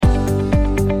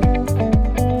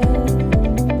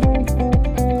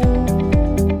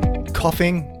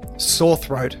coughing, sore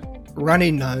throat,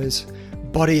 runny nose,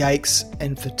 body aches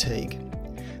and fatigue.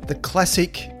 The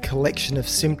classic collection of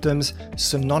symptoms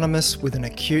synonymous with an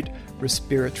acute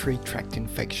respiratory tract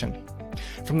infection.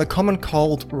 From the common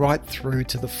cold right through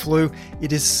to the flu,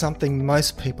 it is something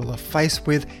most people are faced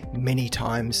with many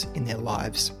times in their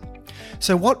lives.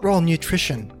 So what role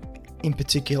nutrition, in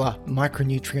particular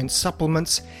micronutrient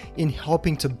supplements, in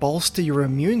helping to bolster your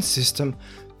immune system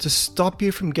to stop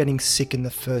you from getting sick in the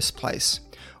first place,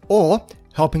 or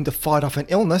helping to fight off an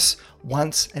illness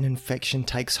once an infection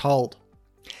takes hold?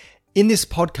 In this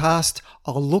podcast,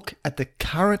 I'll look at the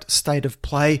current state of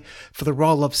play for the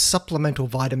role of supplemental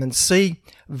vitamin C,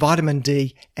 vitamin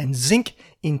D, and zinc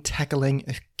in tackling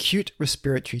acute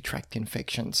respiratory tract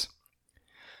infections.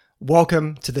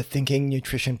 Welcome to the Thinking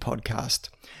Nutrition Podcast.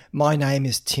 My name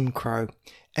is Tim Crowe,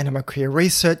 and I'm a career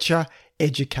researcher,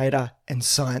 educator, and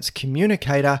science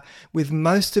communicator, with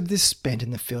most of this spent in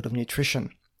the field of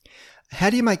nutrition. How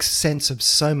do you make sense of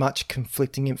so much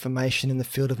conflicting information in the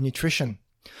field of nutrition?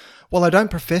 While I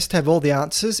don't profess to have all the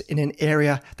answers in an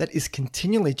area that is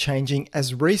continually changing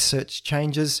as research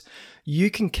changes,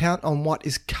 you can count on what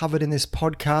is covered in this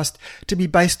podcast to be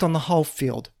based on the whole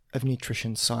field of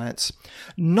nutrition science,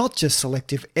 not just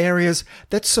selective areas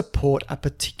that support a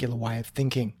particular way of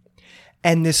thinking.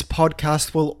 And this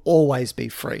podcast will always be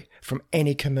free from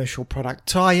any commercial product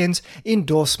tie-ins,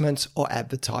 endorsements, or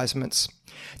advertisements.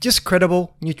 Just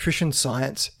credible nutrition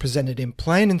science presented in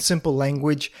plain and simple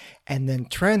language, and then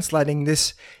translating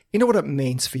this into what it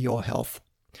means for your health.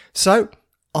 So,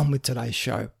 on with today's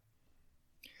show.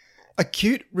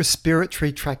 Acute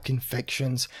respiratory tract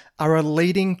infections are a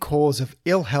leading cause of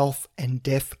ill health and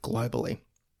death globally.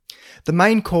 The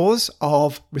main cause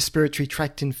of respiratory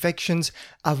tract infections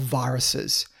are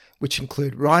viruses, which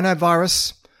include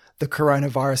rhinovirus, the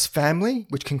coronavirus family,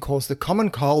 which can cause the common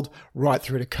cold right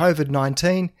through to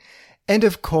COVID-19, and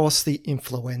of course the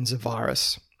influenza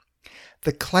virus.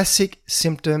 The classic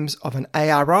symptoms of an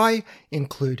ARI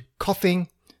include coughing,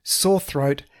 sore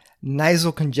throat,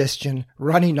 nasal congestion,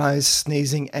 runny nose,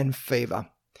 sneezing, and fever.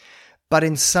 But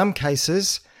in some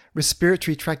cases,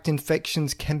 respiratory tract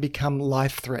infections can become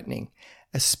life-threatening,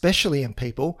 especially in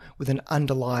people with an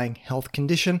underlying health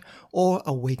condition or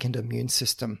a weakened immune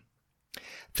system.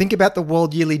 Think about the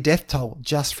world yearly death toll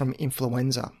just from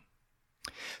influenza.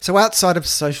 So outside of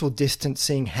social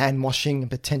distancing, hand washing, and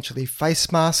potentially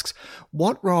face masks,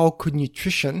 what role could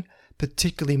nutrition,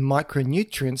 particularly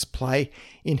micronutrients, play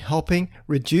in helping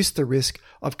reduce the risk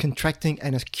of contracting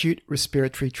an acute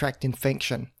respiratory tract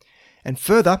infection? And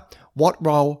further, what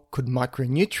role could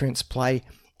micronutrients play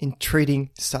in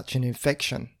treating such an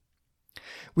infection?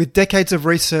 With decades of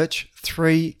research,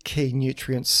 3 key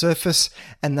nutrients surface,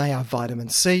 and they are vitamin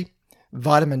C,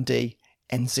 vitamin D,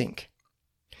 and zinc.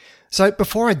 So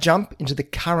before I jump into the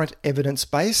current evidence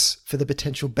base for the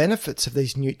potential benefits of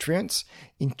these nutrients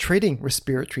in treating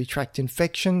respiratory tract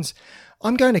infections,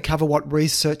 I'm going to cover what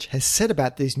research has said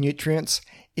about these nutrients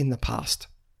in the past.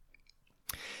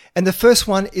 And the first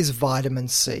one is vitamin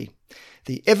C,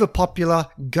 the ever-popular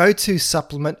go-to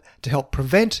supplement to help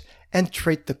prevent and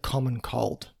treat the common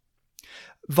cold.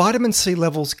 Vitamin C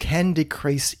levels can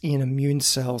decrease in immune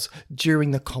cells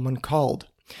during the common cold,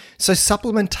 so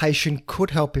supplementation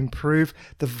could help improve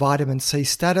the vitamin C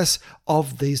status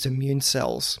of these immune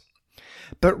cells.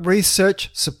 But research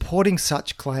supporting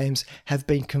such claims have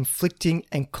been conflicting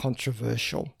and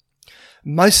controversial.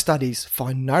 Most studies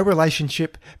find no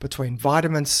relationship between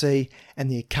vitamin C and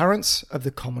the occurrence of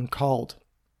the common cold.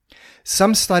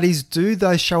 Some studies do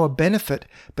though show a benefit,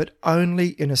 but only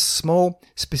in a small,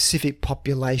 specific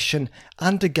population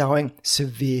undergoing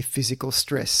severe physical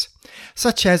stress,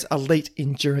 such as elite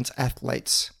endurance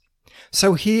athletes.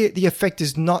 So here, the effect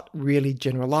is not really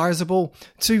generalizable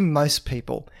to most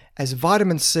people, as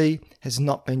vitamin C has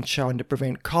not been shown to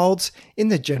prevent colds in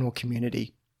the general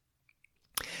community.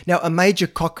 Now, a major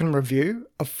Cochrane review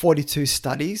of 42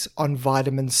 studies on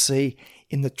vitamin C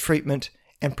in the treatment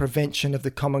and prevention of the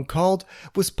common cold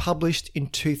was published in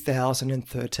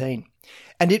 2013,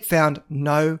 and it found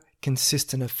no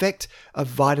consistent effect of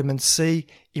vitamin C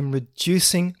in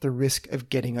reducing the risk of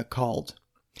getting a cold.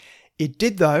 It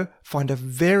did, though, find a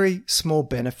very small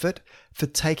benefit for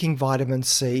taking vitamin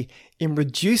C in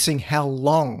reducing how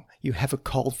long you have a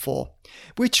cold for,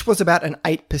 which was about an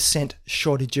 8%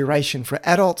 shorter duration for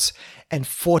adults and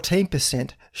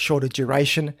 14% shorter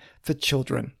duration for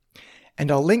children.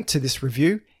 And I'll link to this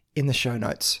review in the show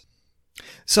notes.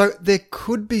 So there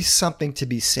could be something to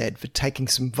be said for taking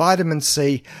some vitamin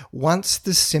C once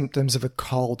the symptoms of a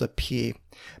cold appear,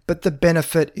 but the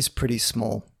benefit is pretty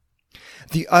small.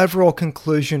 The overall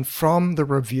conclusion from the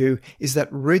review is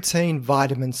that routine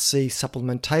vitamin C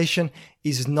supplementation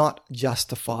is not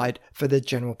justified for the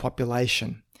general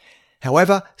population.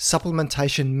 However,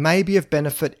 supplementation may be of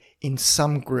benefit in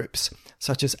some groups,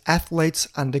 such as athletes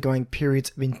undergoing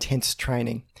periods of intense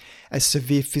training, as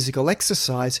severe physical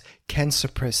exercise can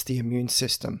suppress the immune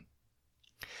system.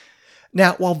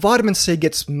 Now, while vitamin C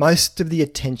gets most of the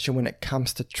attention when it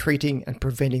comes to treating and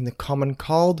preventing the common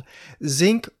cold,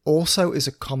 zinc also is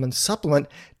a common supplement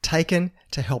taken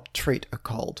to help treat a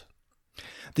cold.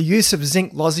 The use of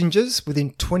zinc lozenges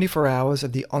within 24 hours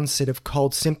of the onset of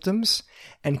cold symptoms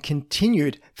and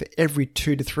continued for every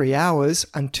 2 to 3 hours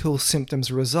until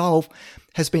symptoms resolve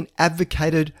has been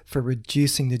advocated for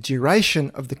reducing the duration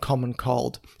of the common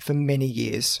cold for many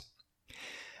years.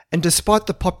 And despite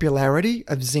the popularity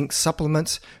of zinc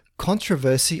supplements,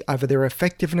 controversy over their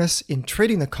effectiveness in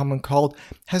treating the common cold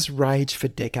has raged for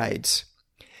decades.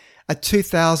 A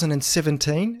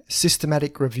 2017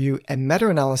 systematic review and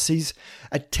meta-analyses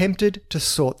attempted to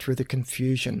sort through the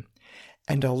confusion,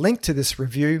 and I'll link to this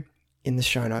review in the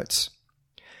show notes.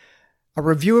 A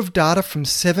review of data from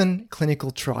 7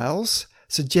 clinical trials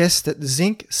suggests that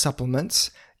zinc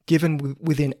supplements given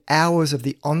within hours of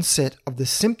the onset of the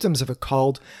symptoms of a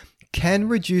cold can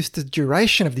reduce the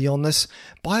duration of the illness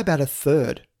by about a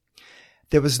third.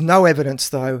 There was no evidence,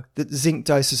 though, that zinc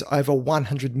doses over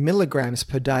 100 milligrams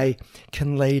per day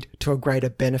can lead to a greater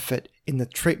benefit in the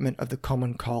treatment of the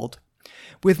common cold,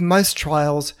 with most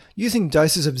trials using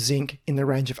doses of zinc in the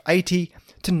range of 80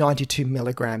 to 92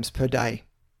 milligrams per day.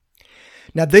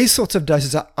 Now, these sorts of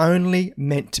doses are only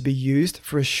meant to be used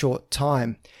for a short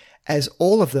time, as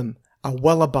all of them are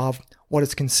well above what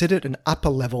is considered an upper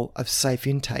level of safe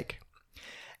intake.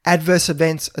 Adverse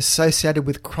events associated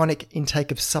with chronic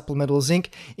intake of supplemental zinc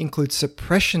include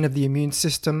suppression of the immune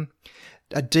system,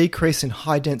 a decrease in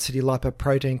high-density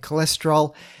lipoprotein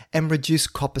cholesterol, and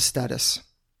reduced copper status.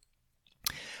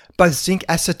 Both zinc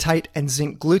acetate and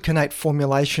zinc gluconate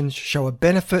formulations show a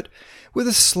benefit, with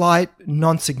a slight,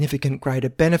 non-significant greater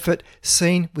benefit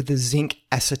seen with the zinc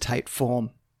acetate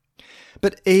form.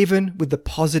 But even with the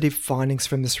positive findings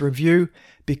from this review,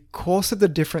 because of the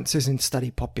differences in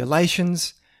study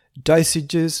populations,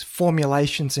 dosages,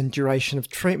 formulations, and duration of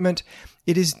treatment,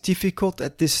 it is difficult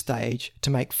at this stage to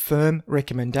make firm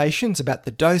recommendations about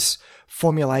the dose,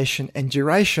 formulation, and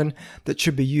duration that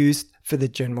should be used for the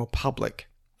general public.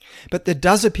 But there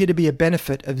does appear to be a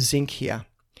benefit of zinc here.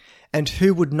 And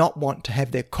who would not want to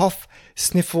have their cough,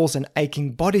 sniffles, and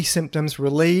aching body symptoms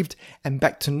relieved and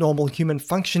back to normal human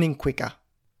functioning quicker?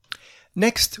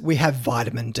 Next, we have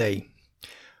vitamin D.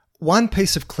 One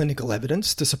piece of clinical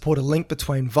evidence to support a link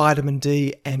between vitamin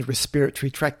D and respiratory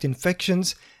tract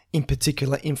infections, in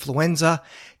particular influenza,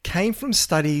 came from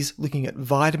studies looking at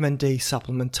vitamin D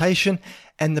supplementation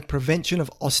and the prevention of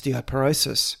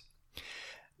osteoporosis.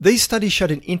 These studies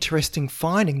showed an interesting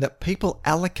finding that people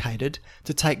allocated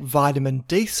to take vitamin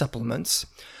D supplements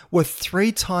were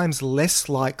 3 times less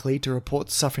likely to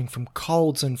report suffering from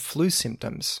colds and flu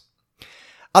symptoms.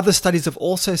 Other studies have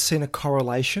also seen a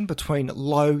correlation between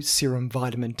low serum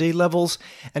vitamin D levels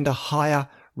and a higher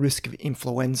risk of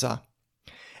influenza.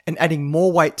 And adding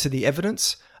more weight to the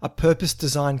evidence, a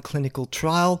purpose-designed clinical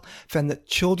trial found that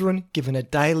children given a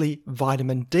daily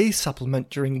vitamin D supplement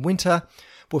during winter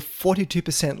were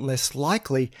 42% less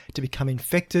likely to become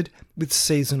infected with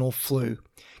seasonal flu,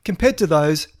 compared to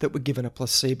those that were given a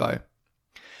placebo.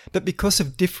 But because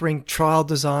of differing trial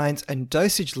designs and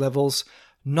dosage levels,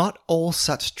 not all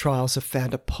such trials have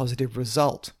found a positive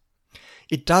result.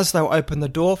 It does, though, open the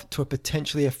door to a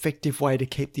potentially effective way to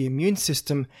keep the immune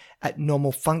system at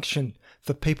normal function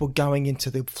for people going into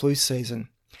the flu season,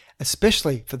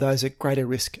 especially for those at greater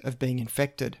risk of being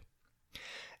infected.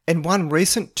 In one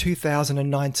recent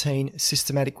 2019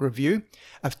 systematic review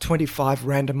of 25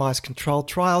 randomized controlled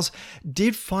trials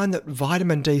did find that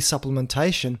vitamin D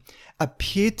supplementation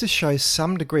appeared to show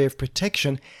some degree of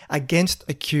protection against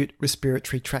acute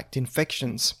respiratory tract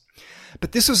infections.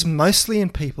 But this was mostly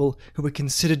in people who were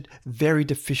considered very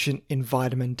deficient in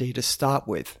vitamin D to start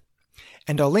with.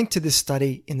 And I'll link to this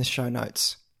study in the show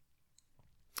notes.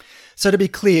 So to be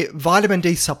clear, vitamin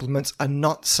D supplements are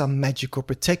not some magical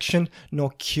protection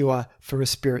nor cure for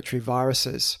respiratory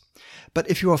viruses. But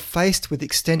if you are faced with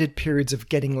extended periods of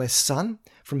getting less sun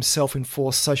from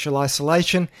self-enforced social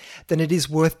isolation, then it is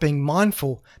worth being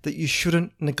mindful that you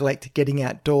shouldn't neglect getting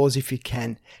outdoors if you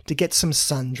can to get some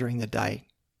sun during the day.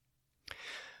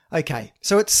 Okay,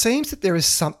 so it seems that there is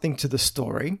something to the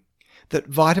story that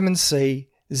vitamin C,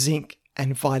 zinc,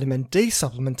 and vitamin D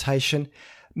supplementation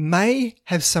may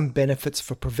have some benefits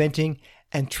for preventing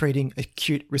and treating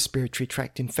acute respiratory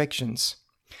tract infections.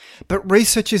 But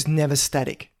research is never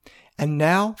static. And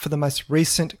now for the most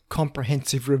recent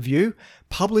comprehensive review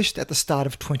published at the start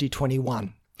of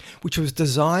 2021, which was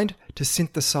designed to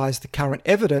synthesize the current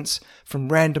evidence from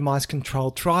randomized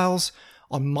controlled trials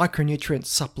on micronutrient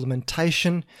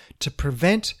supplementation to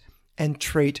prevent and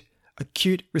treat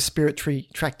acute respiratory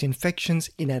tract infections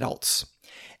in adults.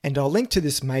 And I'll link to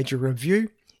this major review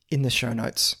in the show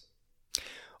notes.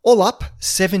 All up,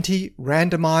 70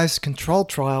 randomized controlled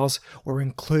trials were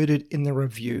included in the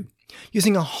review,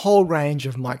 using a whole range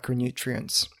of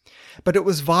micronutrients. But it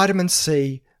was vitamin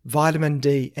C, vitamin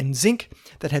D, and zinc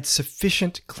that had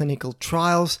sufficient clinical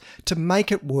trials to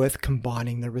make it worth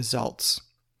combining the results.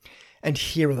 And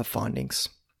here are the findings.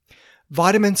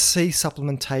 Vitamin C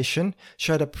supplementation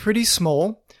showed a pretty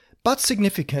small but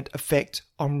significant effect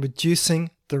on reducing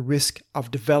the risk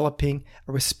of developing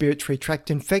a respiratory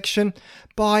tract infection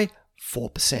by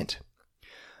 4%.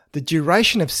 The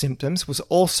duration of symptoms was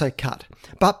also cut,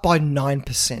 but by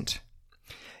 9%.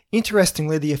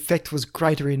 Interestingly, the effect was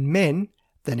greater in men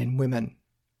than in women.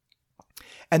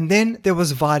 And then there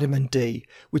was vitamin D,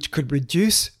 which could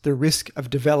reduce the risk of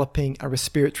developing a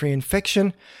respiratory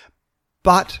infection,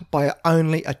 but by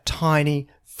only a tiny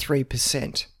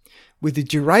 3%, with the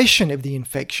duration of the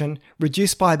infection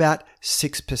reduced by about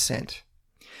 6%.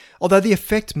 Although the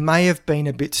effect may have been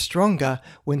a bit stronger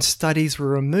when studies were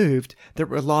removed that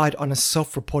relied on a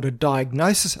self-reported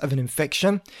diagnosis of an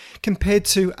infection compared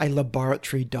to a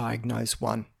laboratory diagnosed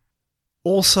one.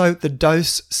 Also, the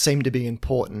dose seemed to be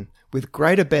important, with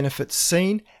greater benefits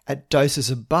seen at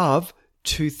doses above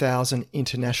 2,000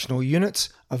 international units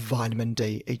of vitamin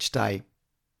D each day.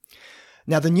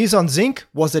 Now, the news on zinc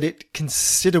was that it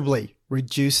considerably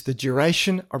reduced the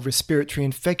duration of respiratory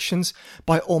infections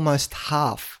by almost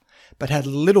half, but had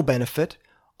little benefit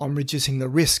on reducing the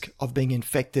risk of being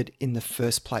infected in the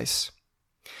first place.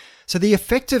 So the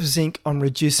effect of zinc on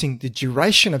reducing the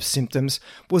duration of symptoms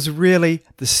was really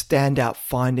the standout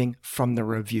finding from the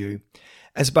review,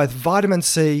 as both vitamin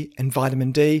C and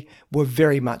vitamin D were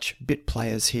very much bit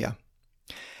players here.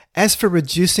 As for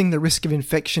reducing the risk of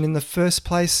infection in the first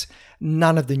place,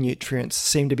 none of the nutrients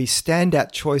seem to be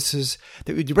standout choices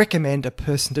that we'd recommend a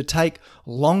person to take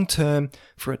long-term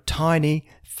for a tiny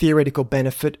theoretical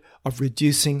benefit of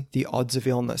reducing the odds of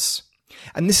illness.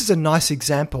 And this is a nice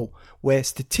example where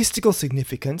statistical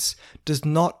significance does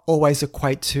not always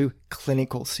equate to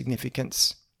clinical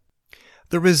significance.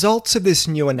 The results of this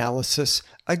new analysis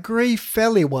agree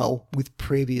fairly well with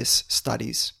previous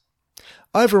studies.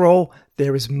 Overall,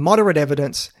 there is moderate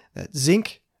evidence that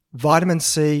zinc, vitamin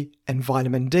C, and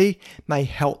vitamin D may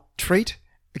help treat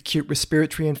acute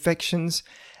respiratory infections,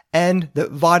 and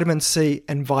that vitamin C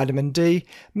and vitamin D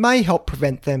may help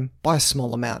prevent them by a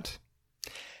small amount.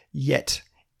 Yet,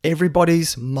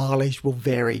 everybody's mileage will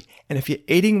vary, and if you're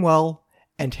eating well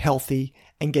and healthy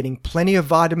and getting plenty of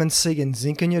vitamin C and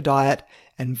zinc in your diet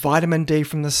and vitamin D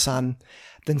from the sun,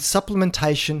 then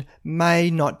supplementation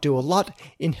may not do a lot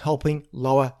in helping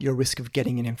lower your risk of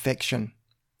getting an infection.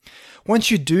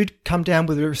 Once you do come down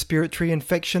with a respiratory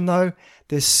infection though,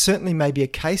 there certainly may be a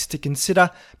case to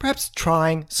consider perhaps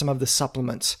trying some of the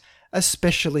supplements,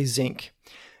 especially zinc,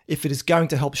 if it is going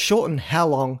to help shorten how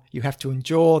long you have to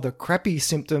endure the crappy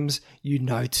symptoms you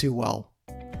know too well.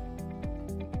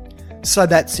 So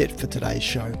that's it for today's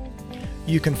show.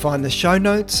 You can find the show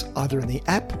notes either in the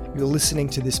app you're listening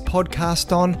to this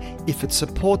podcast on, if it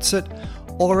supports it,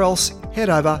 or else head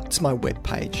over to my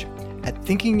webpage at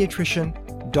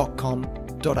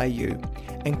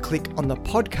thinkingnutrition.com.au and click on the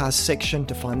podcast section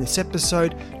to find this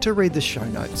episode to read the show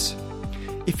notes.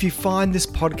 If you find this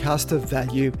podcast of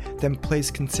value, then please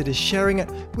consider sharing it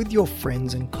with your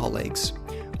friends and colleagues,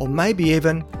 or maybe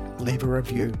even leave a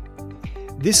review.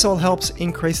 This all helps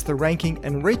increase the ranking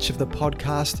and reach of the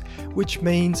podcast, which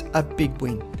means a big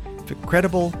win for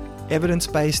credible,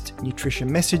 evidence-based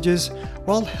nutrition messages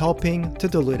while helping to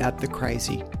dilute out the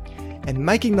crazy and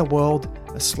making the world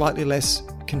a slightly less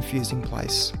confusing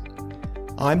place.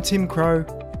 I'm Tim Crow,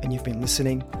 and you've been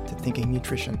listening to Thinking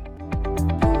Nutrition.